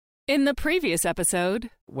In the previous episode,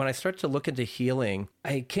 when I started to look into healing,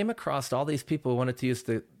 I came across all these people who wanted to use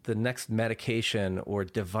the next medication or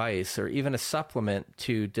device or even a supplement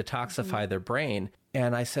to detoxify their brain.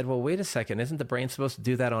 And I said, well, wait a second, isn't the brain supposed to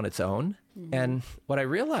do that on its own? And what I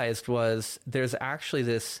realized was there's actually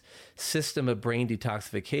this system of brain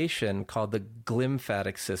detoxification called the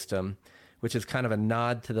glymphatic system, which is kind of a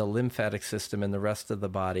nod to the lymphatic system in the rest of the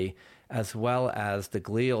body, as well as the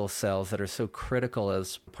glial cells that are so critical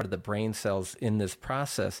as part of the brain cells in this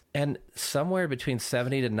process. And somewhere between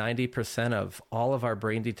 70 to 90% of all of our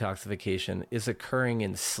brain detoxification is occurring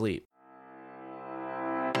in sleep.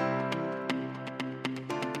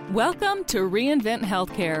 welcome to Reinvent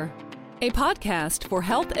Healthcare, a podcast for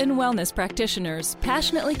health and wellness practitioners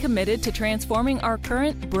passionately committed to transforming our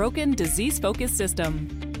current broken, disease-focused system.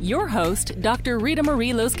 Your host, Dr. Rita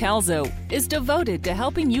Marie Loscalzo, is devoted to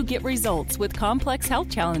helping you get results with complex health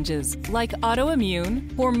challenges like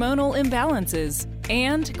autoimmune, hormonal imbalances,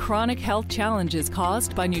 and chronic health challenges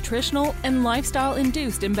caused by nutritional and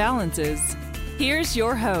lifestyle-induced imbalances. Here's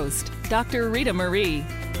your host, Dr. Rita Marie.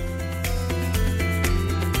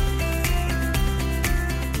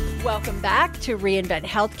 Welcome back to Reinvent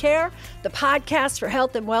Healthcare, the podcast for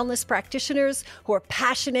health and wellness practitioners who are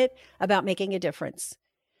passionate about making a difference.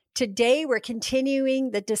 Today, we're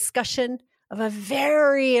continuing the discussion of a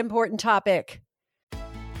very important topic.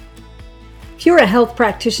 If you're a health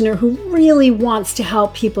practitioner who really wants to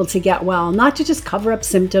help people to get well, not to just cover up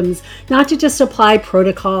symptoms, not to just apply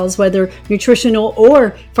protocols, whether nutritional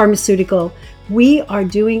or pharmaceutical, we are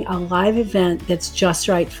doing a live event that's just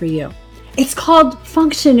right for you. It's called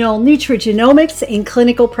Functional Nutrigenomics in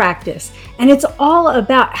Clinical Practice, and it's all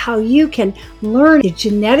about how you can learn the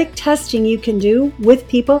genetic testing you can do with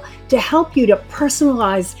people to help you to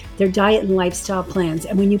personalize their diet and lifestyle plans.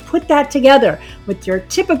 And when you put that together with your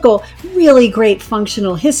typical really great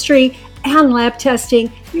functional history and lab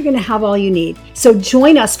testing, you're going to have all you need. So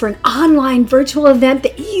join us for an online virtual event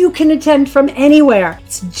that you can attend from anywhere.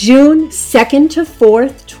 It's June 2nd to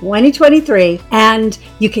 4th, 2023. And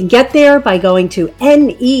you can get there by going to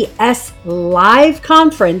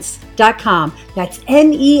nesliveconference.com. That's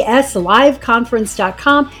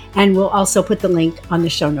nesliveconference.com. And we'll also put the link on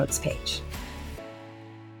the show notes page.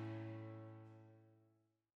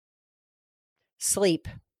 Sleep.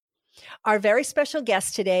 Our very special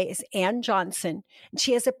guest today is Ann Johnson, and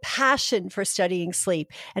she has a passion for studying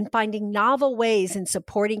sleep and finding novel ways in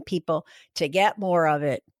supporting people to get more of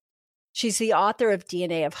it. She's the author of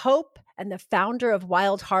DNA of Hope and the founder of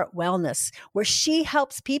Wild Heart Wellness, where she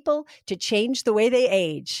helps people to change the way they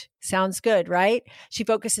age. Sounds good, right? She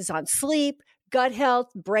focuses on sleep, gut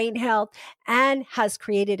health, brain health, and has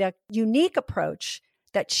created a unique approach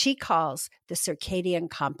that she calls the Circadian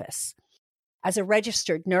Compass. As a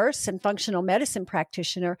registered nurse and functional medicine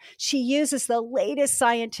practitioner, she uses the latest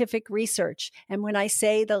scientific research. And when I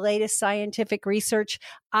say the latest scientific research,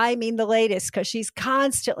 I mean the latest because she's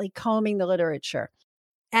constantly combing the literature.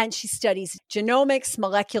 And she studies genomics,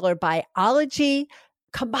 molecular biology,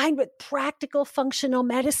 combined with practical functional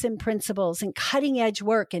medicine principles and cutting-edge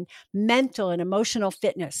work in mental and emotional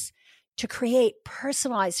fitness to create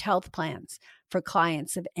personalized health plans for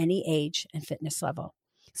clients of any age and fitness level.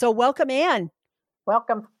 So welcome, Ann.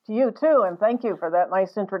 Welcome to you, too, and thank you for that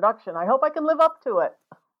nice introduction. I hope I can live up to it.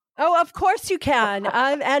 Oh, of course you can,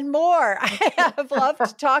 and more. I have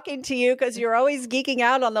loved talking to you because you're always geeking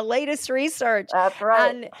out on the latest research. That's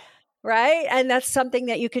right. And that's something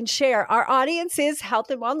that you can share. Our audience is health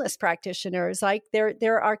and wellness practitioners. Like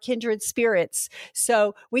they're our kindred spirits.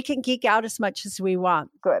 So we can geek out as much as we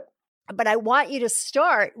want. Good. But I want you to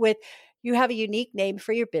start with, you have a unique name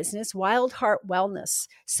for your business, Wild Heart Wellness.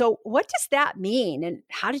 So what does that mean? And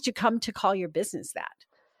how did you come to call your business that?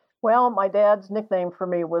 Well, my dad's nickname for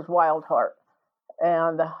me was Wild Heart.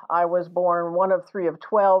 And I was born one of 3 of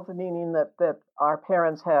 12, meaning that our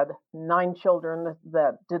parents had 9 children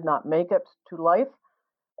that did not make it to life.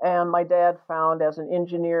 And my dad found, as an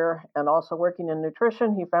engineer and also working in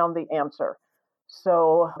nutrition, he found the answer.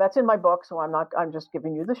 So that's in my book. So I'm just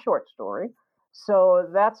giving you the short story. So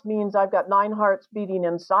that means I've got 9 hearts beating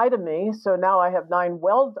inside of me. So now I have 9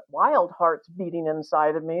 wild hearts beating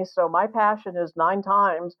inside of me. So my passion is 9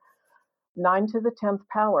 times 9 to the 10th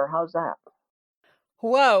power. How's that?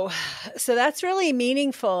 Whoa. So that's really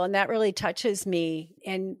meaningful. And that really touches me,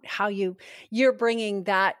 and how you're bringing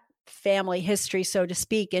that family history, so to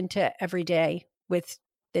speak, into every day with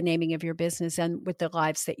the naming of your business and with the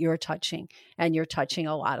lives that you're touching. And you're touching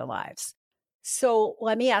a lot of lives. So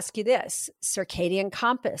let me ask you this, circadian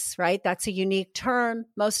compass, right? That's a unique term.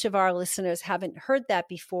 Most of our listeners haven't heard that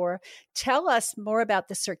before. Tell us more about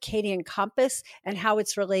the circadian compass and how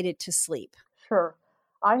it's related to sleep. Sure.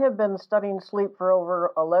 I have been studying sleep for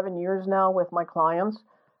over 11 years now with my clients,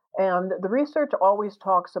 and the research always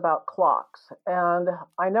talks about clocks. And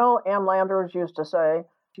I know Ann Landers used to say,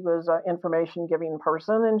 she was an information giving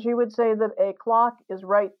person, and she would say that a clock is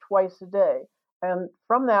right twice a day. And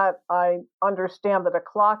from that, I understand that a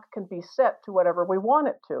clock can be set to whatever we want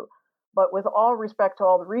it to. But with all respect to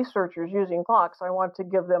all the researchers using clocks, I want to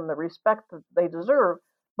give them the respect that they deserve.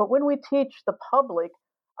 But when we teach the public,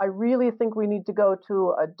 I really think we need to go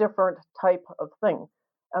to a different type of thing.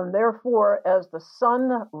 And therefore, as the sun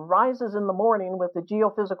rises in the morning with the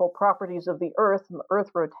geophysical properties of the Earth and the Earth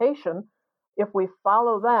rotation, if we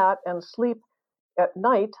follow that and sleep at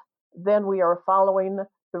night, then we are following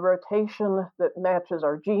the rotation that matches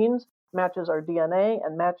our genes, matches our DNA,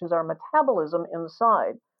 and matches our metabolism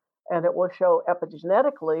inside. And it will show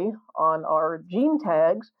epigenetically on our gene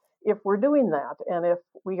tags if we're doing that. And if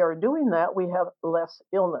we are doing that, we have less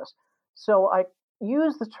illness. So I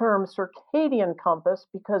use the term circadian compass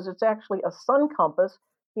because it's actually a sun compass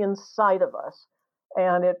inside of us.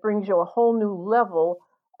 And it brings you a whole new level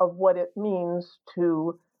of what it means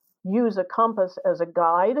to use a compass as a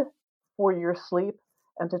guide for your sleep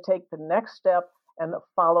and to take the next step and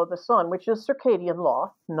follow the sun, which is circadian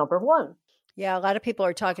law number 1. Yeah, a lot of people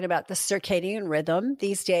are talking about the circadian rhythm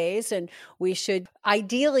these days, and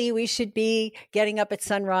ideally, we should be getting up at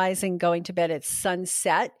sunrise and going to bed at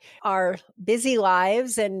sunset. Our busy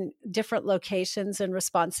lives and different locations and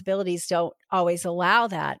responsibilities don't always allow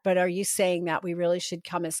that. But are you saying that we really should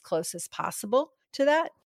come as close as possible to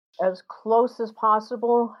that? As close as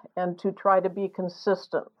possible, and to try to be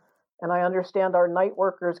consistent. And I understand our night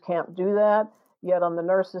workers can't do that. Yet on the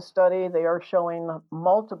nurses study, they are showing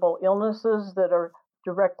multiple illnesses that are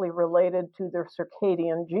directly related to their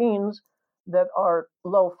circadian genes that are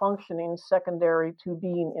low functioning, secondary to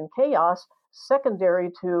being in chaos, secondary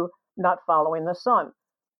to not following the sun.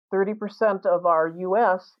 30% of our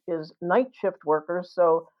US is night shift workers,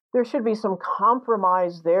 so there should be some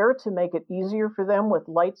compromise there to make it easier for them with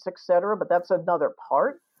lights, etc., but that's another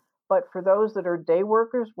part. But for those that are day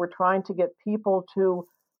workers, we're trying to get people to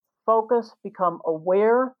focus, become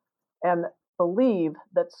aware, and believe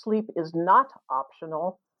that sleep is not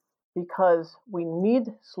optional, because we need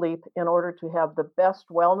sleep in order to have the best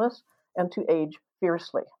wellness and to age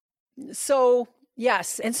fiercely. So,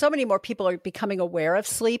 yes, and so many more people are becoming aware of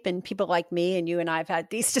sleep, and people like me and you and I have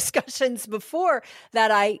had these discussions before,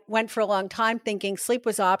 that I went for a long time thinking sleep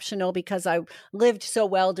was optional because I lived so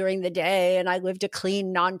well during the day and I lived a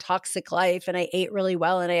clean, non-toxic life and I ate really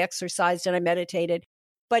well and I exercised and I meditated.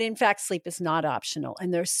 But in fact, sleep is not optional.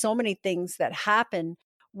 And there's so many things that happen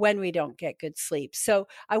when we don't get good sleep. So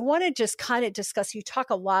I want to just kind of discuss, you talk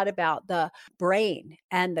a lot about the brain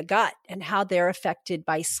and the gut and how they're affected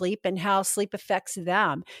by sleep and how sleep affects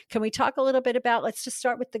them. Can we talk a little bit about, let's just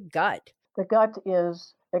start with the gut. The gut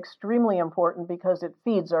is extremely important because it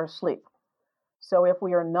feeds our sleep. So if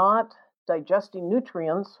we are not digesting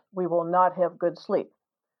nutrients, we will not have good sleep.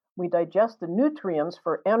 We digest the nutrients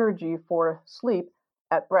for energy for sleep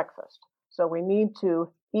at breakfast. So we need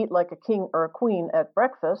to eat like a king or a queen at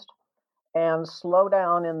breakfast and slow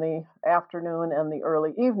down in the afternoon and the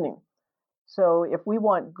early evening. So if we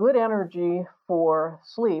want good energy for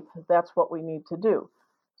sleep, that's what we need to do.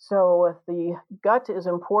 So the gut is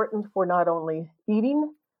important for not only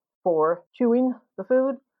eating, for chewing the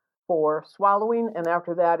food, for swallowing, and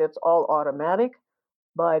after that it's all automatic.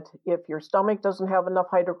 But if your stomach doesn't have enough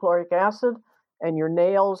hydrochloric acid and your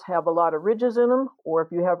nails have a lot of ridges in them, or if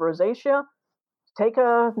you have rosacea, take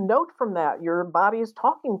a note from that. Your body is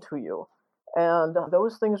talking to you. And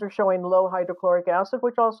those things are showing low hydrochloric acid,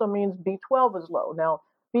 which also means B12 is low. Now,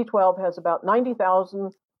 B12 has about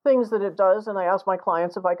 90,000 things that it does, and I asked my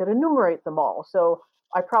clients if I could enumerate them all. So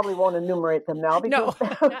I probably won't enumerate them now because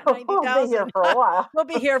we'll be here for a while. We'll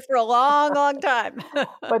be here for a long, long time.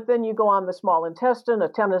 But then you go on the small intestine, a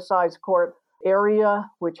tennis-sized court area,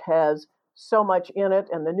 which has so much in it.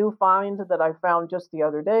 And the new find that I found just the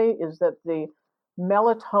other day is that the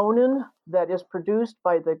melatonin that is produced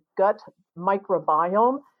by the gut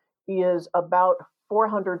microbiome is about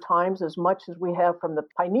 400 times as much as we have from the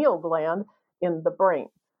pineal gland in the brain.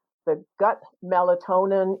 The gut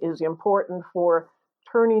melatonin is important for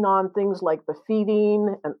turning on things like the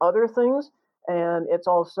feeding and other things, and it's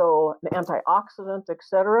also an antioxidant,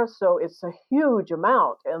 etc. So it's a huge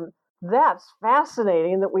amount, and that's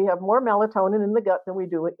fascinating that we have more melatonin in the gut than we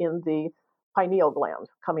do in the pineal gland,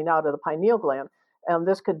 coming out of the pineal gland. And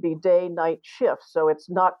this could be day-night shifts. So it's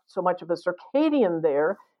not so much of a circadian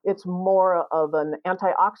there. It's more of an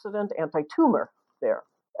antioxidant, anti-tumor there.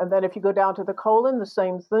 And then if you go down to the colon, the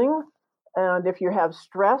same thing. And if you have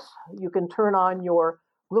stress, you can turn on your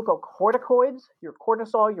glucocorticoids, your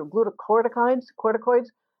cortisol, your corticoids,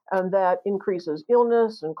 and that increases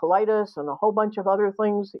illness and colitis and a whole bunch of other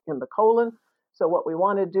things in the colon. So what we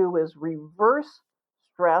want to do is reverse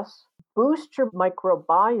stress, boost your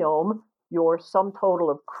microbiome, your sum total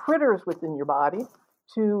of critters within your body,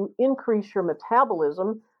 to increase your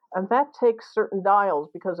metabolism. And that takes certain dials,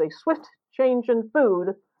 because a swift change in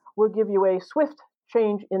food will give you a swift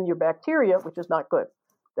change in your bacteria, which is not good.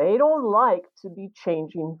 They don't like to be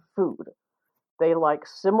changing food. They like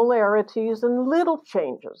similarities and little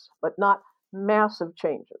changes, but not massive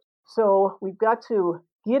changes. So we've got to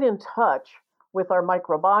get in touch with our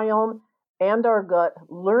microbiome and our gut,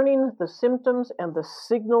 learning the symptoms and the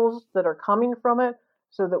signals that are coming from it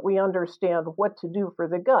so that we understand what to do for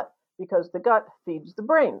the gut, because the gut feeds the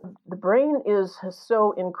brain. The brain is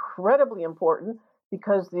so incredibly important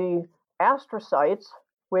because the astrocytes,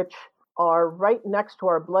 which are right next to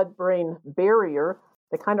our blood-brain barrier,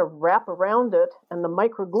 they kind of wrap around it, and the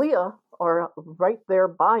microglia are right there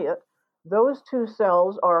by it. Those two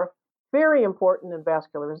cells are very important in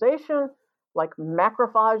vascularization, like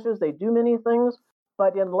macrophages. They do many things,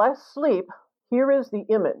 but in less sleep, here is the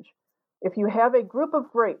image. If you have a group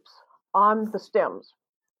of grapes on the stems,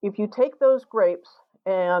 if you take those grapes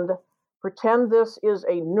and pretend this is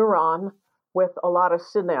a neuron with a lot of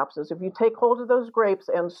synapses, if you take hold of those grapes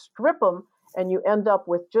and strip them and you end up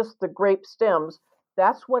with just the grape stems,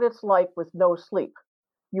 that's what it's like with no sleep.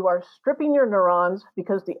 You are stripping your neurons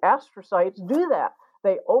because the astrocytes do that.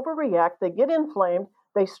 They overreact, they get inflamed,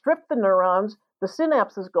 they strip the neurons, the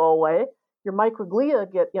synapses go away, your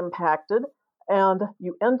microglia get impacted, and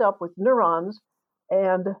you end up with neurons,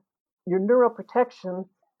 and your neuroprotection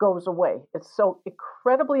goes away. It's so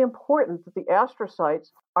incredibly important that the astrocytes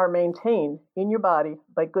are maintained in your body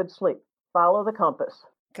by good sleep. Follow the compass.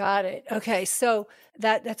 Got it. Okay. So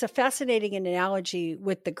that's a fascinating analogy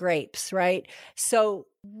with the grapes, right? So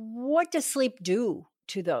what does sleep do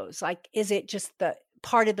to those? Like, is it just the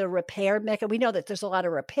part of the repair mechanism? We know that there's a lot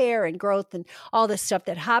of repair and growth and all this stuff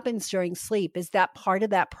that happens during sleep. Is that part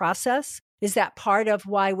of that process? Is that part of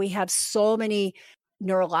why we have so many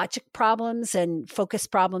neurologic problems and focus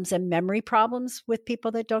problems and memory problems with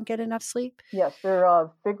people that don't get enough sleep? Yes, they're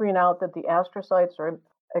figuring out that the astrocytes are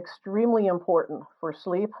extremely important for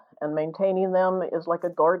sleep, and maintaining them is like a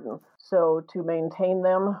garden. So to maintain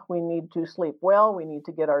them, we need to sleep well. We need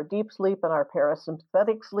to get our deep sleep and our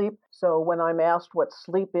parasympathetic sleep. So when I'm asked what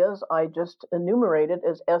sleep is, I just enumerate it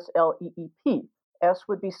as SLEEP. S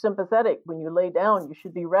would be sympathetic. When you lay down, you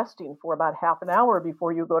should be resting for about half an hour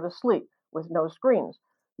before you go to sleep with no screens.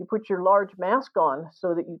 You put your large mask on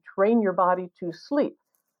so that you train your body to sleep.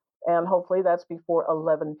 And hopefully that's before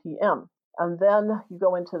 11 p.m. And then you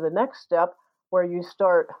go into the next step where you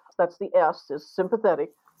start, that's the S, is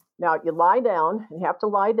sympathetic. Now you lie down, and you have to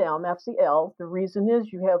lie down, that's the L. The reason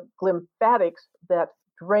is you have lymphatics that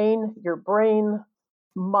drain your brain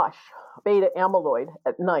mush, beta amyloid,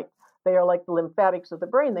 at night. They are like the lymphatics of the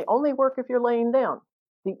brain. They only work if you're laying down.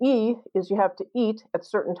 The E is you have to eat at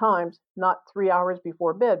certain times, not 3 hours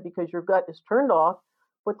before bed, because your gut is turned off.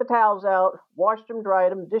 Put the towels out, washed them,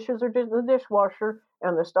 dried them, dishes are in the dishwasher,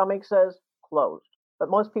 and the stomach says closed.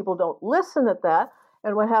 But most people don't listen at that,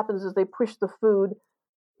 and what happens is they push the food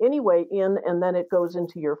anyway in, and then it goes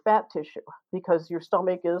into your fat tissue because your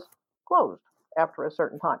stomach is closed after a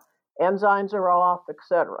certain time. Enzymes are off,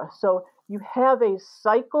 etc. So you have a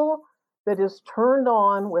cycle that is turned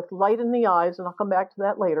on with light in the eyes, and I'll come back to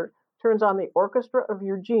that later, turns on the orchestra of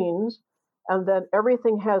your genes, and then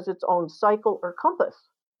everything has its own cycle or compass,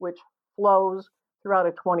 which flows throughout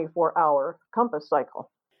a 24-hour compass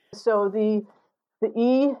cycle. So the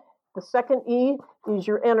E, the second E, is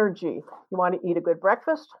your energy. You want to eat a good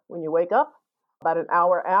breakfast when you wake up, about an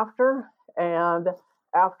hour after, and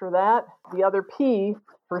after that, the other P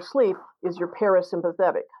for sleep is your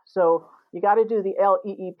parasympathetic. So you got to do the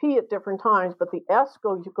LEEP at different times, but the S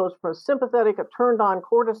goes from sympathetic, a turned on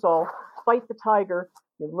cortisol, fight the tiger.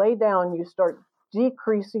 You lay down, you start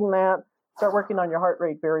decreasing that, start working on your heart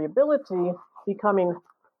rate variability, becoming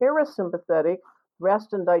parasympathetic,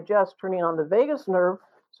 rest and digest, turning on the vagus nerve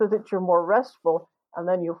so that you're more restful, and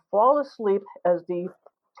then you fall asleep as the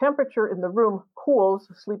temperature in the room cools.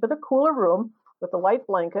 Sleep in a cooler room with a light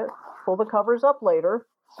blanket, pull the covers up later,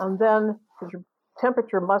 and then because your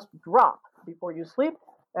temperature must drop before you sleep,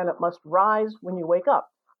 and it must rise when you wake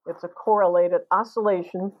up. It's a correlated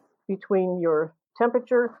oscillation between your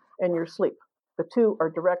temperature and your sleep. The two are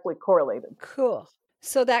directly correlated. Cool.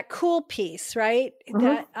 So that cool piece, right?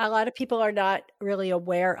 That a lot of people are not really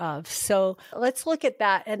aware of. So let's look at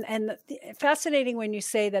that. And fascinating when you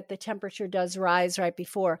say that the temperature does rise right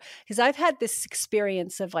before, because I've had this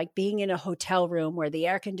experience of like being in a hotel room where the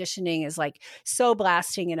air conditioning is like so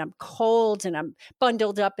blasting and I'm cold and I'm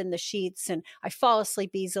bundled up in the sheets and I fall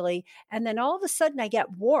asleep easily. And then all of a sudden I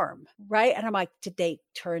get warm, right? And I'm like, did they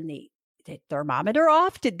turn the thermometer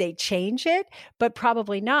off? Did they change it? But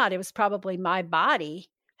probably not. It was probably my body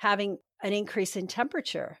having an increase in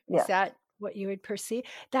temperature. Yes. Is that what you would perceive?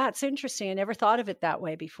 That's interesting. I never thought of it that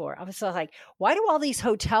way before. I was like, why do all these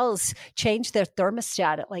hotels change their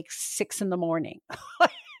thermostat at like 6 a.m?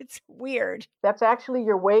 It's weird. That's actually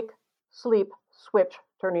your wake sleep switch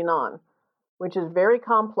turning on, which is very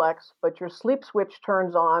complex, but your sleep switch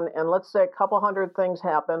turns on, and let's say a couple hundred things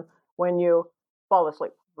happen when you fall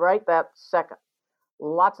asleep. Right that second.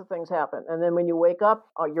 Lots of things happen. And then when you wake up,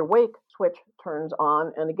 your wake switch turns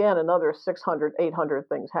on. And again, another 600, 800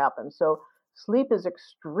 things happen. So sleep is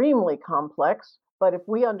extremely complex. But if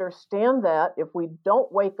we understand that, if we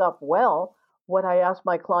don't wake up well, what I ask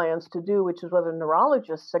my clients to do, which is what a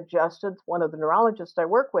neurologist suggested, one of the neurologists I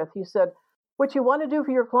work with, he said, what you want to do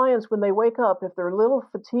for your clients when they wake up, if they're a little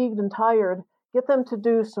fatigued and tired, get them to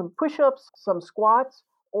do some push-ups, some squats,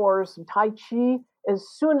 or some Tai Chi as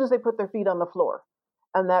soon as they put their feet on the floor.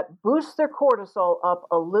 And that boosts their cortisol up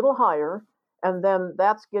a little higher, and then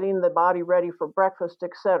that's getting the body ready for breakfast,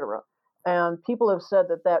 etc. And people have said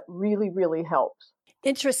that that really, really helps.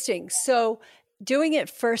 Interesting. So doing it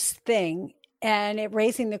first thing and it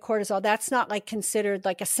raising the cortisol, that's not like considered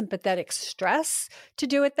like a sympathetic stress to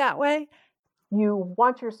do it that way? You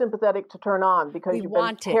want your sympathetic to turn on because you've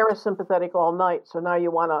been parasympathetic all night. So now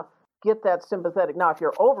you want to get that sympathetic. Now, if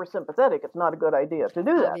you're over-sympathetic, it's not a good idea to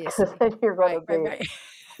do that because then you're going to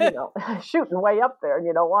be, shooting way up there, and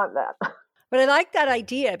you don't want that. But I like that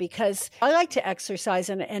idea because I like to exercise,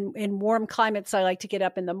 and in warm climates, I like to get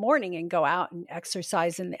up in the morning and go out and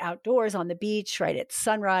exercise in the outdoors on the beach, right at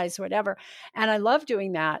sunrise, whatever. And I love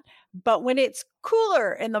doing that. But when it's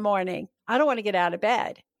cooler in the morning, I don't want to get out of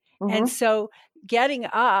bed. And so getting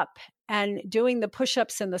up and doing the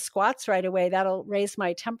push-ups and the squats right away, that'll raise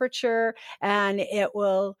my temperature and it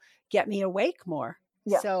will get me awake more.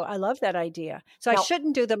 Yes. So I love that idea. So now, I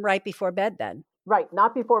shouldn't do them right before bed then. Right,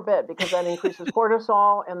 not before bed, because that increases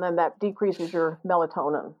cortisol and then that decreases your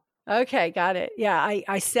melatonin. Okay, got it. Yeah,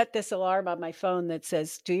 I set this alarm on my phone that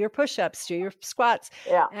says, do your push-ups, do your squats.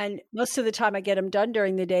 Yeah. And most of the time I get them done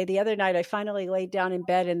during the day. The other night I finally laid down in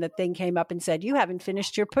bed and the thing came up and said, you haven't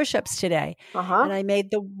finished your push-ups today. And I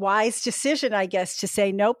made the wise decision, I guess, to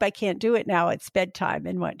say, nope, I can't do it now. It's bedtime,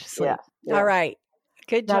 and went to sleep. Yeah. All right.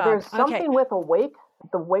 Good job. Now, there's something with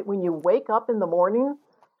when you wake up in the morning,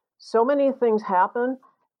 so many things happen,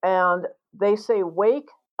 and they say wake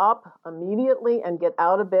up immediately and get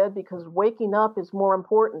out of bed, because waking up is more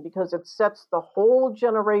important because it sets the whole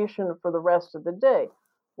generation for the rest of the day.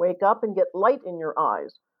 Wake up and get light in your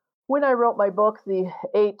eyes. When I wrote my book, The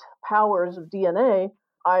 8 Powers of DNA,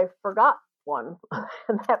 I forgot one,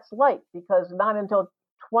 and that's light, because not until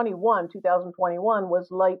 2021 was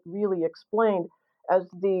light really explained as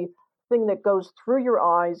the thing that goes through your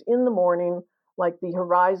eyes in the morning, like the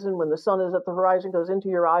horizon, when the sun is at the horizon, goes into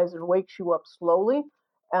your eyes and wakes you up slowly.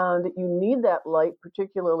 And you need that light,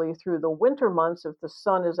 particularly through the winter months, if the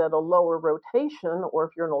sun is at a lower rotation, or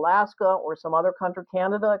if you're in Alaska or some other country,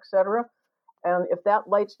 Canada, etc. And if that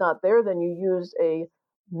light's not there, then you use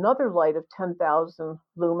another light of 10,000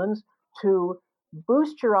 lumens to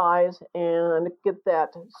boost your eyes and get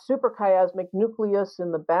that suprachiasmatic nucleus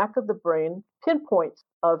in the back of the brain, pinpoints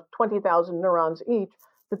of 20,000 neurons each,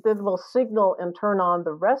 that then will signal and turn on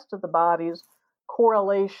the rest of the body's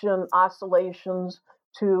correlation, oscillations,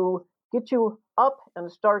 to get you up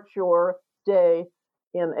and start your day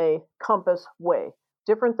in a compass way.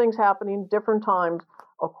 Different things happening, different times,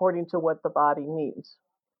 according to what the body needs.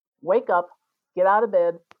 Wake up, get out of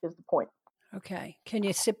bed is the point. Okay. Can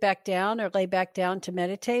you sit back down or lay back down to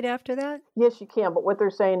meditate after that? Yes, you can. But what they're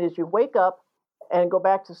saying is you wake up and go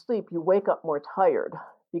back to sleep. You wake up more tired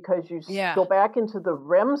because you go back into the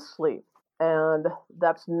REM sleep, and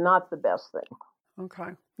that's not the best thing.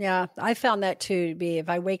 Okay. Yeah, I found that too to be, if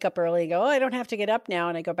I wake up early and go, I don't have to get up now,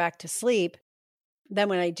 and I go back to sleep, then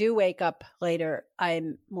when I do wake up later,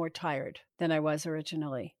 I'm more tired than I was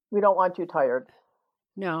originally. We don't want you tired.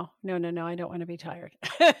 No, I don't want to be tired.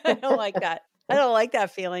 I don't like that. I don't like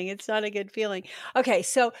that feeling. It's not a good feeling. Okay,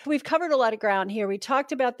 so we've covered a lot of ground here. We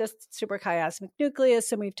talked about the suprachiasmatic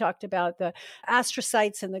nucleus, and we've talked about the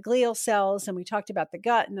astrocytes and the glial cells, and we talked about the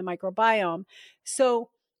gut and the microbiome. So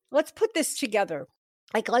let's put this together.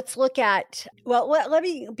 Like, let's look at, well, let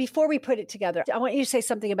me, before we put it together, I want you to say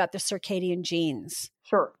something about the circadian genes.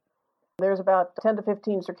 Sure. There's about 10 to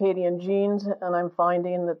 15 circadian genes, and I'm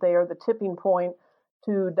finding that they are the tipping point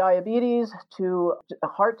to diabetes, to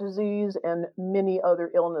heart disease, and many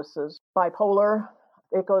other illnesses. Bipolar,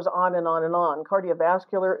 it goes on and on and on.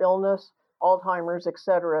 Cardiovascular illness, Alzheimer's,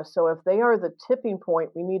 etc. So if they are the tipping point,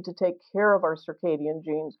 we need to take care of our circadian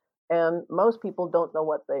genes, and most people don't know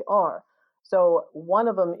what they are. So one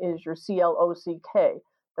of them is your CLOCK,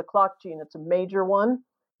 the clock gene. It's a major one.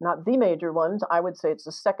 Not the major ones. I would say it's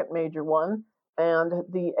the second major one. And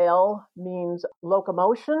the L means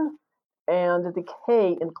locomotion, and the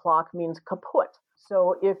K in clock means kaput.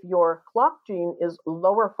 So if your clock gene is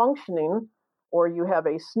lower functioning, or you have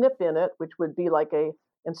a SNP in it, which would be like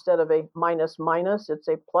instead of a minus minus, it's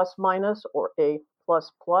a plus minus or a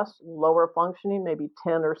plus plus, lower functioning, maybe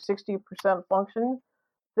 10 or 60% functioning,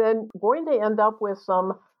 then going to end up with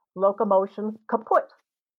some locomotion kaput.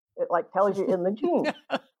 It like tells you in the gene.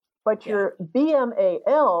 But your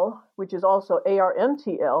BMAL, which is also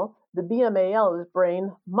ARNTL, the BMAL is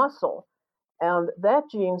brain muscle. And that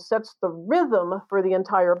gene sets the rhythm for the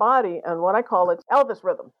entire body. And what I call it's Elvis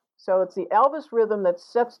rhythm. So it's the Elvis rhythm that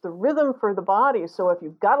sets the rhythm for the body. So if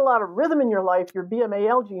you've got a lot of rhythm in your life, your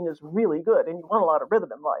BMAL gene is really good. And you want a lot of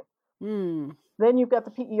rhythm in life. Then you've got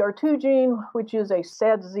the PER2 gene, which is a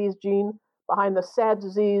sad disease gene. Behind the sad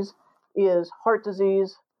disease is heart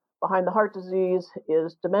disease. Behind the heart disease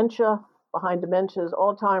is dementia. Behind dementia is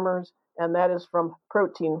Alzheimer's, and that is from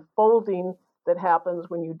protein folding that happens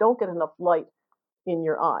when you don't get enough light in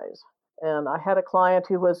your eyes. And I had a client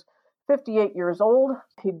who was 58 years old.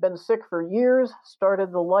 He'd been sick for years,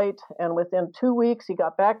 started the light, and within 2 weeks, he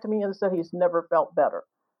got back to me and said he's never felt better.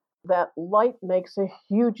 That light makes a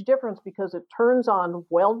huge difference because it turns on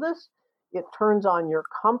wellness, it turns on your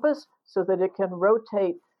compass so that it can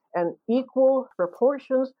rotate in equal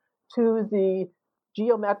proportions to the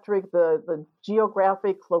geometric, the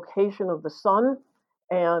geographic location of the sun.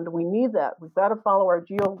 And we need that. We've got to follow our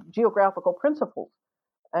geographical principles.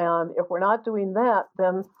 And if we're not doing that,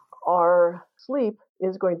 then our sleep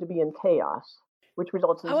is going to be in chaos, which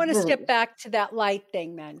results in I want to disease. step back to that light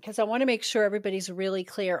thing then, because I want to make sure everybody's really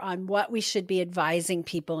clear on what we should be advising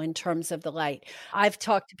people in terms of the light. I've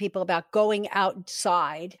talked to people about going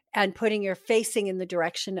outside and putting your facing in the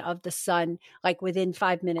direction of the sun, like within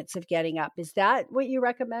 5 minutes of getting up. Is that what you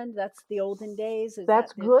recommend? That's the olden days?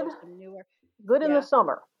 That's good. Good in Yeah. the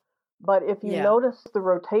summer. But if you notice the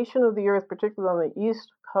rotation of the Earth, particularly on the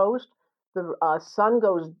East Coast, the sun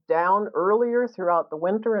goes down earlier throughout the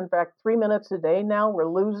winter. In fact, 3 minutes a day now we're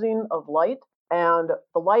losing of light. And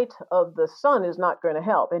the light of the sun is not going to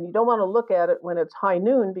help. And you don't want to look at it when it's high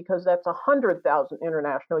noon because that's 100,000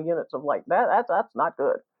 international units of light. That's not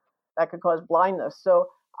good. That could cause blindness. So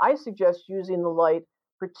I suggest using the light,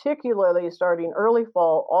 particularly starting early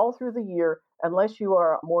fall, all through the year, unless you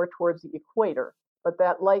are more towards the equator. But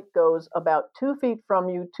that light goes about 2 feet from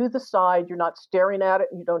you to the side. You're not staring at it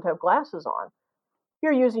and you don't have glasses on.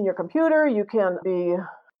 You're using your computer. You can be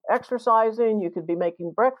exercising. You could be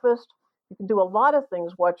making breakfast. You can do a lot of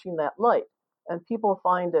things watching that light. And people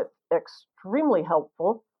find it extremely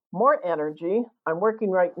helpful, more energy. I'm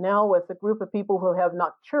working right now with a group of people who have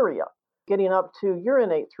nocturia, getting up to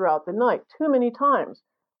urinate throughout the night too many times.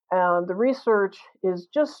 And the research is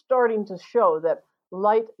just starting to show that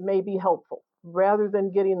light may be helpful. Rather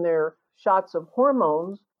than getting their shots of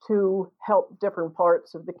hormones to help different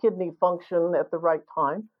parts of the kidney function at the right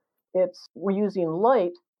time, we're using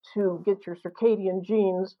light to get your circadian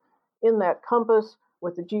genes in that compass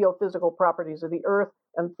with the geophysical properties of the Earth,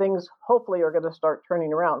 and things hopefully are going to start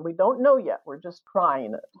turning around. We don't know yet. We're just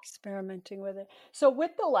trying it. Experimenting with it. So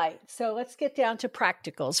with the light, so let's get down to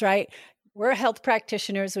practicals, right? We're health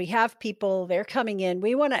practitioners. We have people, they're coming in.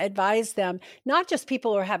 We want to advise them, not just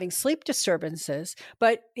people who are having sleep disturbances,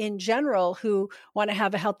 but in general who want to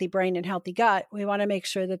have a healthy brain and healthy gut. We want to make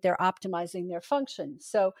sure that they're optimizing their function.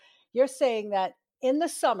 So you're saying that in the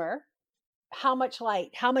summer, how much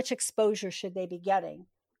light, how much exposure should they be getting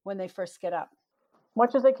when they first get up?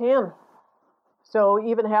 Much as they can. So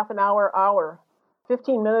even half an hour.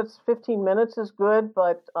 15 minutes is good,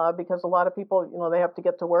 but because a lot of people, they have to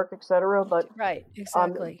get to work, et cetera. But right,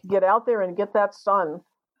 exactly. Get out there and get that sun.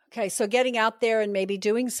 Okay, so getting out there and maybe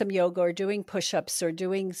doing some yoga or doing push-ups or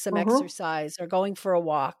doing some exercise or going for a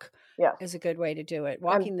walk is a good way to do it.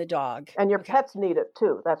 Walking the dog. And your pets need it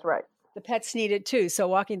too. That's right. The pets need it too. So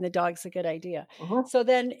walking the dog's a good idea. So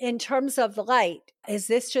then in terms of the light, is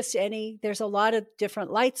this just there's a lot of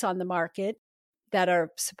different lights on the market that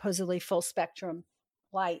are supposedly full spectrum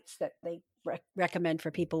lights that they recommend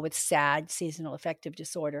for people with SAD, seasonal affective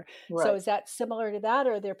disorder. Right. So is that similar to that,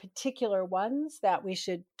 or are there particular ones that we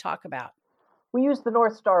should talk about? We use the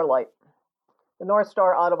North Star light, the North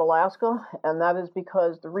Star out of Alaska, and that is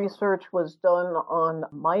because the research was done on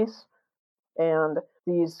mice, and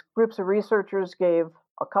these groups of researchers gave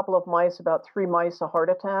a couple of mice, about 3 mice, a heart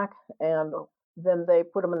attack, and then they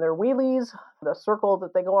put them in their wheelies, the circle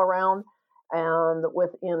that they go around, and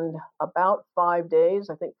within about 5 days,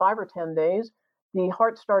 I think 5 or 10 days, the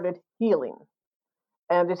heart started healing,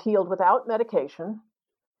 and it healed without medication.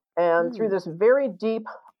 And through this very deep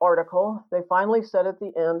article, they finally said at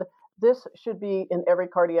the end, this should be in every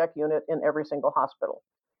cardiac unit in every single hospital.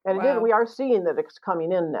 And Wow. we are seeing that it's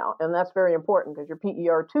coming in now. And that's very important because your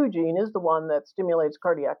PER2 gene is the one that stimulates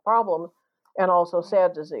cardiac problems and also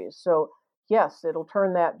SAD disease. So yes, it'll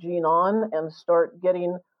turn that gene on and start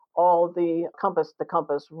getting all the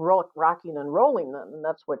compass rocking and rolling then. And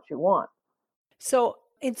that's what you want. So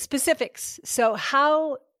in specifics, so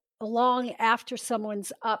how long after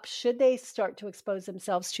someone's up should they start to expose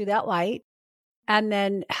themselves to that light? And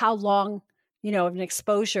then how long, of an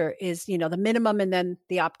exposure is, the minimum and then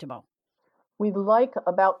the optimal? We'd like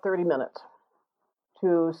about 30 minutes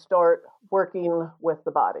to start working with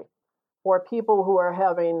the body. For people who are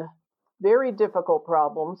having very difficult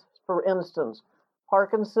problems, for instance,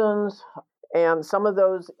 Parkinson's and some of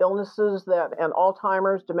those illnesses and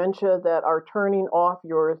Alzheimer's, dementia that are turning off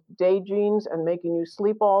your day genes and making you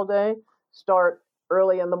sleep all day, start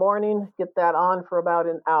early in the morning, get that on for about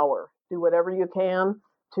an hour. Do whatever you can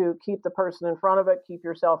to keep the person in front of it, keep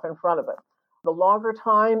yourself in front of it. The longer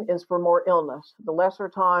time is for more illness. The lesser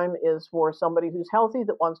time is for somebody who's healthy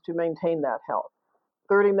that wants to maintain that health.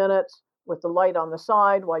 30 minutes with the light on the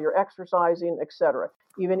side while you're exercising, etc.,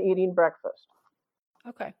 even eating breakfast.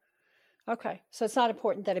 Okay. So it's not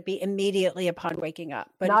important that it be immediately upon waking up.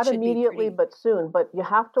 But not immediately, but soon. But you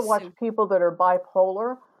have to watch people that are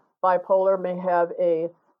bipolar. Bipolar may have a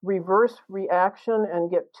reverse reaction and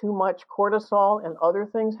get too much cortisol and other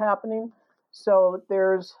things happening. So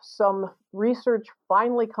there's some research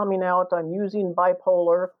finally coming out on using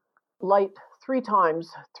bipolar light 3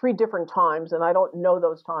 different times, and I don't know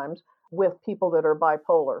those times, with people that are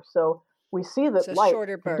bipolar. So we see that light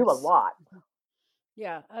can do a lot.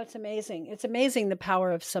 Yeah, it's amazing. It's amazing the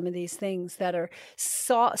power of some of these things that are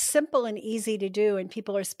so simple and easy to do. And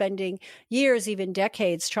people are spending years, even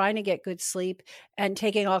decades, trying to get good sleep and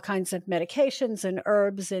taking all kinds of medications and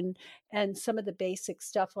herbs and some of the basic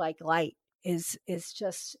stuff like light is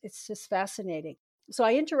just fascinating. So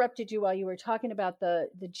I interrupted you while you were talking about the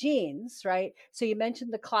genes, right? So you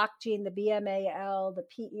mentioned the clock gene, the BMAL, the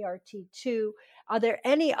PERT2. Are there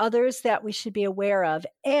any others that we should be aware of?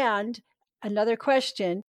 And another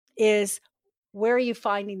question is, where are you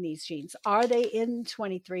finding these genes? Are they in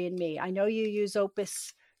 23andMe? I know you use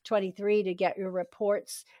Opus 23 to get your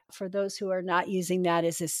reports. For those who are not using that,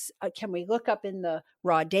 can we look up in the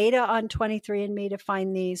raw data on 23andMe to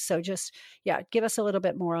find these? So just, give us a little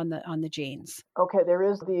bit more on the genes. Okay, there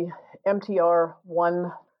is the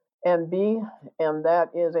MTR1 and B, and that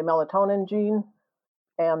is a melatonin gene.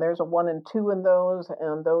 And there's a 1 and 2 in those,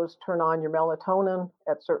 and those turn on your melatonin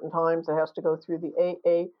at certain times. It has to go through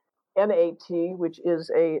the AANAT, which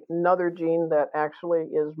is another gene that actually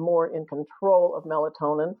is more in control of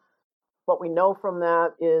melatonin. What we know from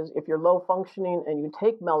that is if you're low functioning and you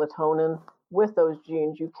take melatonin with those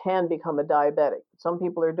genes, you can become a diabetic. Some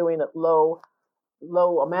people are doing it low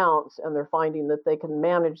amounts, and they're finding that they can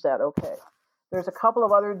manage that okay. There's a couple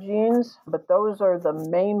of other genes, but those are the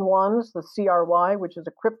main ones. The CRY, which is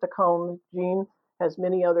a cryptochrome gene, has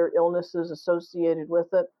many other illnesses associated with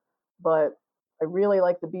it. But I really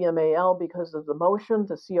like the BMAL because of the motion,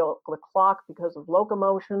 the clock because of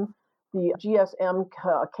locomotion. The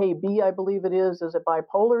GSM-KB, I believe it is a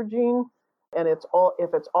bipolar gene. And if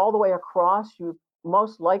it's all the way across, you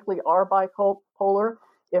most likely are bipolar.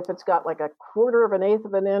 If it's got like 1/4 of an eighth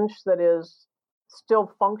of an inch that is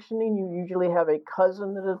still functioning, you usually have a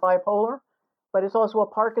cousin that is bipolar, but it's also a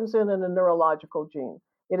Parkinson and a neurological gene.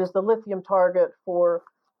 It is the lithium target for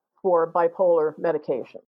bipolar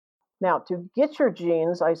medication. Now, to get your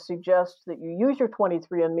genes, I suggest that you use your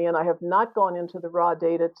 23andMe, and I have not gone into the raw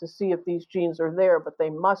data to see if these genes are there, but they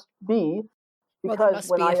must be,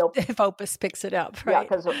 because if Opus picks it up, right? Yeah,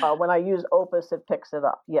 because when I use Opus, it picks it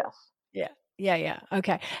up. Yes. Yeah.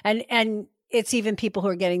 Okay, and it's even people who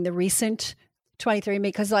are getting the recent 23andMe,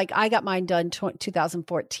 because I got mine done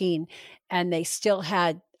 2014 and they still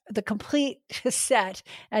had the complete set,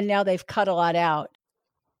 and now they've cut a lot out.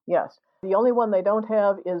 Yes. The only one they don't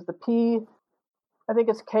have is the I think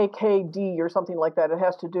it's KKD or something like that. It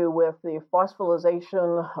has to do with the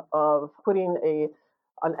phosphorylation of putting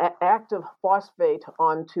an active phosphate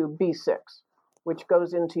onto B6, which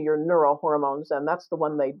goes into your neurohormones, and that's the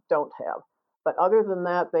one they don't have. But other than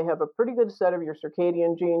that, they have a pretty good set of your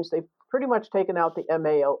circadian genes. They've pretty much taken out the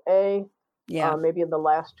MAOA, maybe in the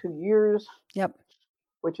last 2 years. Yep.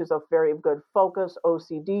 Which is a very good focus.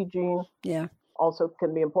 OCD gene. Yeah. Also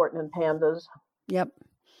can be important in pandas. Yep.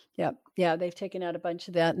 Yeah, they've taken out a bunch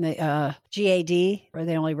of that in the GAD, where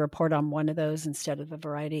they only report on one of those instead of a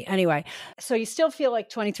variety. Anyway, so you still feel like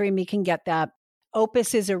 23andMe can get that.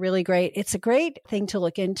 Opus is it's a great thing to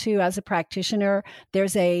look into as a practitioner.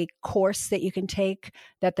 There's a course that you can take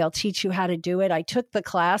that they'll teach you how to do it. I took the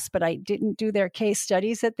class, but I didn't do their case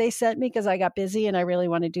studies that they sent me because I got busy, and I really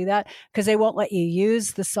want to do that because they won't let you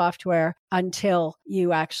use the software until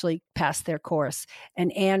you actually pass their course.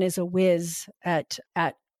 And Anne is a whiz at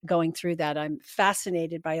going through that. I'm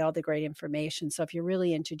fascinated by all the great information. So if you're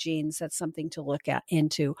really into genes, that's something to look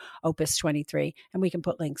into Opus 23. And we can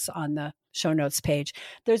put links on the show notes page.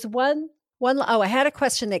 There's I had a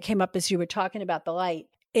question that came up as you were talking about the light,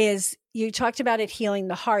 is you talked about it healing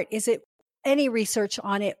the heart. Is it any research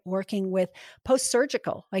on it working with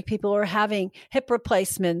post-surgical, like people are having hip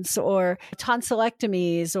replacements or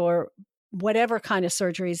tonsillectomies or whatever kind of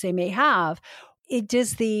surgeries they may have?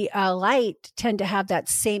 Does the light tend to have that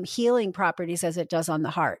same healing properties as it does on the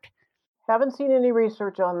heart? Haven't seen any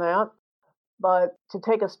research on that, but to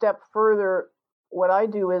take a step further, what I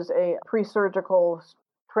do is a pre-surgical,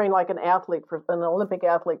 train like an Olympic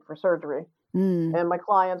athlete for surgery. And my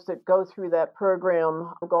clients that go through that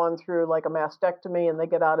program have gone through like a mastectomy and they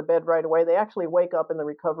get out of bed right away. They actually wake up in the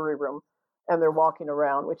recovery room and they're walking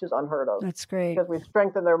around, which is unheard of. That's great. Because we've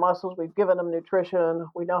strengthened their muscles, we've given them nutrition,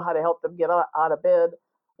 we know how to help them get out of bed.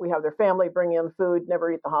 We have their family bring in food,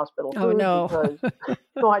 never eat the hospital food. Oh, no. Because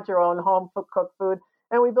you want your own home cooked food.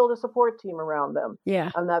 And we build a support team around them.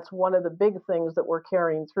 Yeah. And that's one of the big things that we're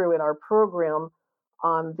carrying through in our program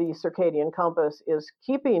on the Circadian Compass is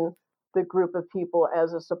keeping the group of people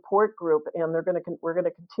as a support group. And we're going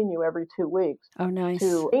to continue every 2 weeks. Oh, nice.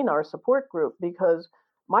 To train our support group, because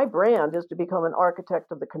my brand is to become an architect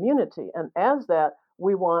of the community. And as that,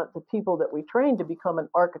 we want the people that we train to become an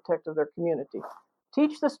architect of their community.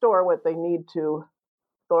 Teach the store what they need the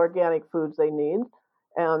organic foods they need.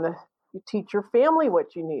 And you teach your family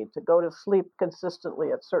what you need to go to sleep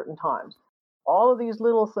consistently at certain times. All of these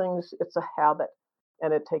little things, it's a habit.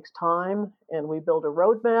 And it takes time. And we build a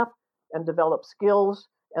roadmap and develop skills.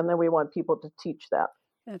 And then we want people to teach that.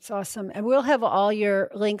 That's awesome. And we'll have all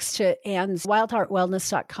your links to Anne's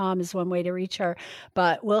wildheartwellness.com is one way to reach her,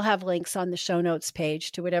 but we'll have links on the show notes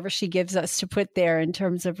page to whatever she gives us to put there in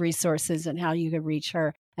terms of resources and how you can reach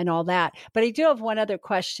her and all that. But I do have one other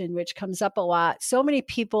question, which comes up a lot. So many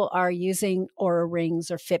people are using Oura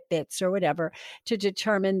Rings or Fitbits or whatever to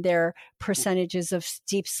determine their percentages of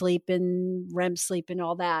deep sleep and REM sleep and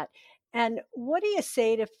all that. And what do you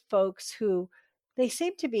say to folks who they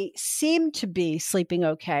seem to be sleeping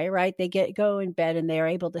okay, right? They go in bed and they're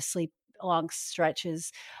able to sleep long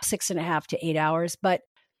stretches, 6.5 to 8 hours, but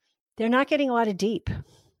they're not getting a lot of deep.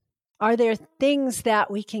 Are there things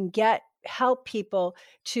that we can help people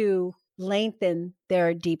to lengthen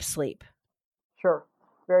their deep sleep? Sure.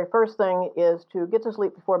 Very first thing is to get to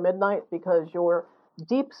sleep before midnight, because your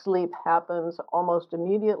deep sleep happens almost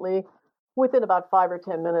immediately. Within about 5 or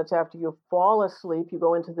 10 minutes after you fall asleep, you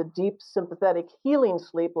go into the deep sympathetic healing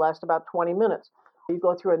sleep, lasts about 20 minutes. You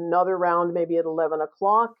go through another round maybe at 11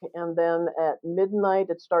 o'clock, and then at midnight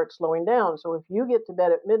it starts slowing down. So if you get to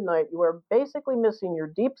bed at midnight, you are basically missing your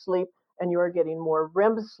deep sleep and you are getting more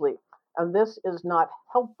REM sleep. And this is not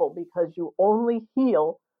helpful because you only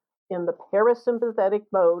heal in the parasympathetic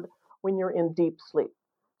mode when you're in deep sleep.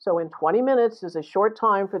 So in 20 minutes is a short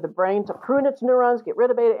time for the brain to prune its neurons, get rid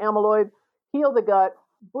of beta amyloid, heal the gut,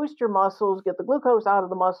 boost your muscles, get the glucose out of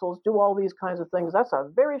the muscles, do all these kinds of things. That's a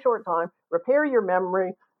very short time. Repair your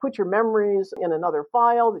memory, put your memories in another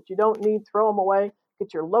file that you don't need, throw them away,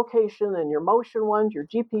 get your location and your motion ones, your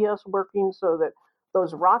GPS working so that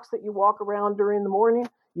those rocks that you walk around during the morning,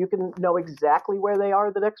 you can know exactly where they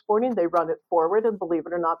are the next morning. They run it forward, and believe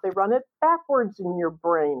it or not, they run it backwards in your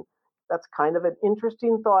brain. That's kind of an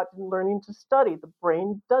interesting thought in learning to study. The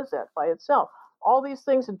brain does that by itself. All these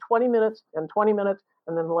things in 20 minutes, and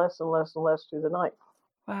then less and less and less through the night.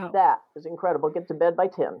 Wow. That is incredible. Get to bed by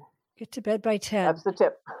 10. Get to bed by 10. That's the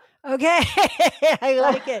tip. Okay. I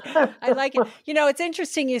like it. I like it. You know, it's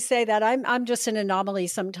interesting you say that. I'm just an anomaly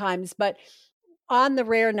sometimes, but on the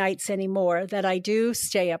rare nights anymore that I do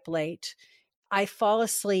stay up late, I fall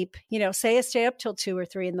asleep, say I stay up till 2 or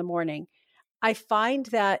 3 in the morning. I find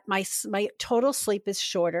that my total sleep is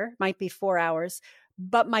shorter, might be 4 hours,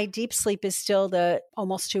 but my deep sleep is still the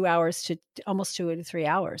almost 2 hours to almost 2 to 3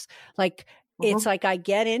 hours. Like it's like I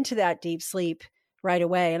get into that deep sleep right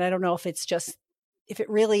away. And I don't know if it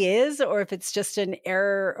really is, or if it's just an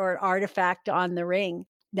error or an artifact on the ring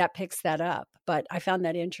that picks that up. But I found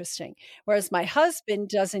that interesting. Whereas my husband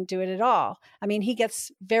doesn't do it at all. I mean, he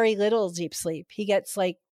gets very little deep sleep. He gets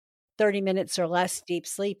like 30 minutes or less deep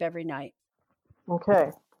sleep every night.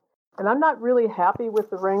 Okay. And I'm not really happy with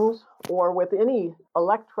the rings or with any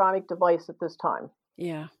electronic device at this time.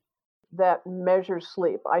 Yeah. That measures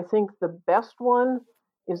sleep. I think the best one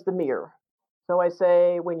is the mirror. So I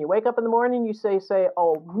say, when you wake up in the morning, you say,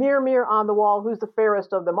 oh, mirror, mirror on the wall, who's the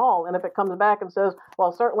fairest of them all? And if it comes back and says,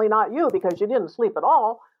 well, certainly not you because you didn't sleep at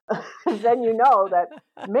all, then you know that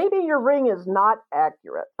maybe your ring is not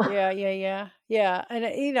accurate. Yeah. And,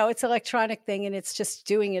 it's an electronic thing and it's just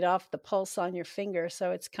doing it off the pulse on your finger.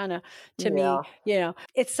 So it's kind of, to me,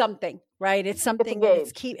 it's something, right? It's something.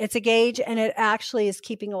 It's a gauge, and it actually is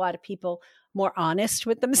keeping a lot of people more honest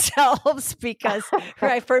with themselves because,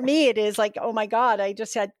 right, for me, it is like, oh my God, I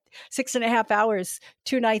just had 6.5 hours,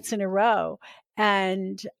 2 nights in a row.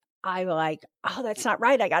 And I'm like, oh, that's not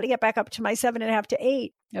right. I got to get back up to my 7.5 to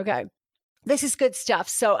 8. Okay. This is good stuff.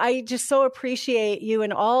 So I just so appreciate you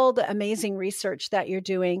and all the amazing research that you're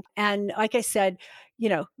doing. And like I said,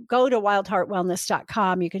 go to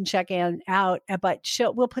wildheartwellness.com. You can check Ann out, but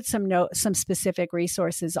we'll put some specific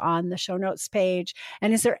resources on the show notes page.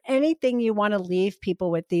 And is there anything you want to leave people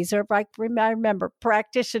with? These are, like, remember,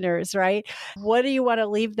 practitioners, right? What do you want to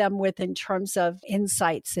leave them with in terms of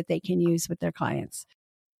insights that they can use with their clients?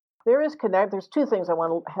 There's 2 things I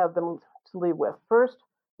want to have them to leave with. First,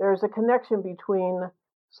 there's a connection between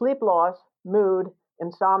sleep loss, mood,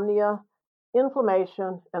 insomnia,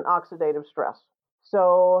 inflammation, and oxidative stress.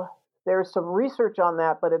 So there's some research on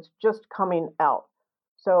that, but it's just coming out.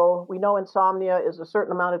 So we know insomnia is a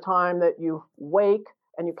certain amount of time that you wake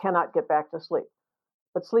and you cannot get back to sleep.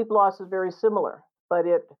 But sleep loss is very similar, but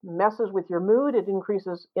it messes with your mood. It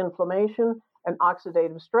increases inflammation and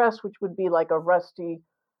oxidative stress, which would be like a rusty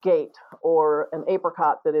gate or an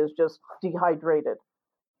apricot that is just dehydrated.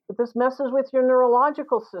 But this messes with your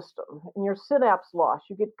neurological system and your synapse loss.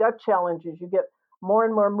 You get gut challenges. You get more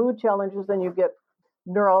and more mood challenges than you get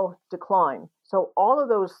neural decline. So all of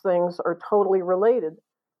those things are totally related.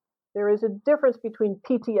 There is a difference between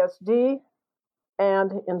PTSD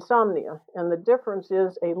and insomnia. And the difference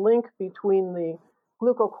is a link between the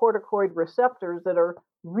glucocorticoid receptors that are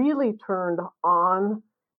really turned on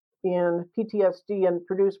in PTSD and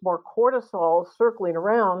produce more cortisol circling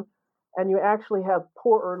around, and you actually have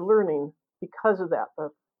poorer learning because of that. The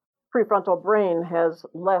prefrontal brain has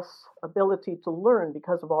less ability to learn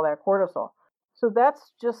because of all that cortisol. So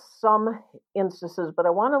that's just some instances, but I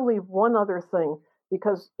want to leave one other thing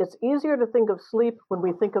because it's easier to think of sleep when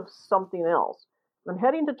we think of something else. I'm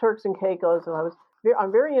heading to Turks and Caicos, and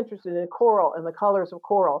I'm very interested in coral and the colors of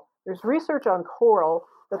coral. There's research on coral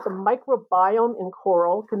that the microbiome in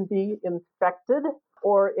coral can be infected,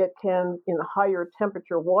 or it can, in higher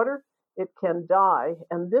temperature water, it can die.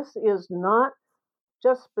 And this is not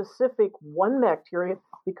just specific one bacteria,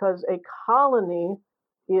 because a colony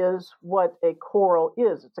is what a coral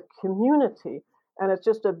is. It's a community. And it's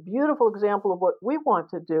just a beautiful example of what we want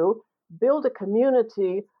to do, build a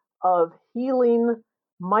community of healing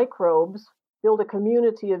microbes, build a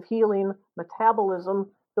community of healing metabolism,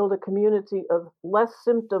 build a community of less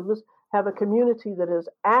symptoms, have a community that is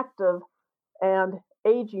active and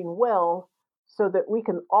aging well so that we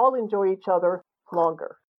can all enjoy each other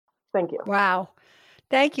longer. Thank you. Wow.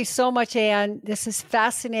 Thank you so much, Ann. This is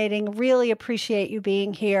fascinating. Really appreciate you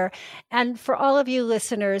being here. And for all of you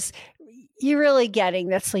listeners, you're really getting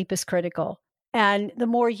that sleep is critical. And the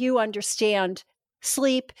more you understand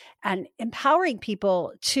sleep and empowering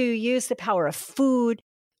people to use the power of food,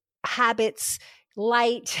 habits,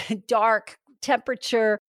 light, dark,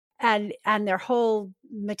 temperature, and their whole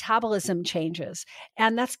metabolism changes.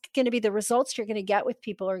 And that's going to be the results you're going to get with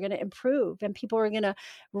people are going to improve, and people are going to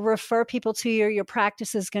refer people to you. Your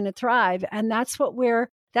practice is going to thrive. And that's what we're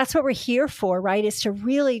here for, right? Is to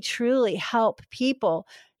really, truly help people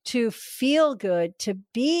to feel good, to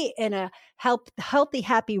be in a healthy,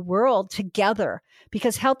 happy world together,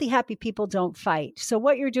 because healthy, happy people don't fight. So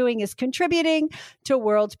what you're doing is contributing to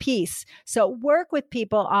world peace. So work with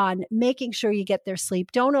people on making sure you get their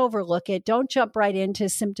sleep. Don't overlook it. Don't jump right into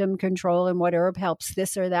symptom control and what herb helps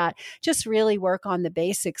this or that. Just really work on the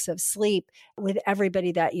basics of sleep with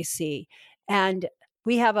everybody that you see. And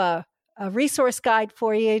we have a a resource guide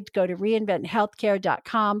for you. Go to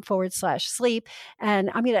reinventhealthcare.com/sleep.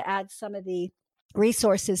 And I'm going to add some of the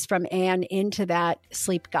resources from Anne into that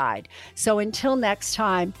sleep guide. So until next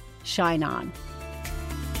time, shine on.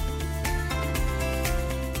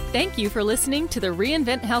 Thank you for listening to the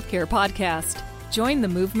Reinvent Healthcare podcast. Join the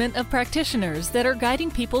movement of practitioners that are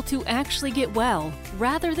guiding people to actually get well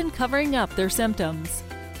rather than covering up their symptoms.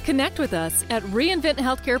 Connect with us at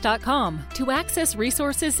reinventhealthcare.com to access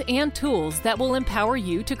resources and tools that will empower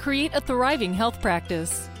you to create a thriving health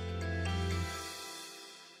practice.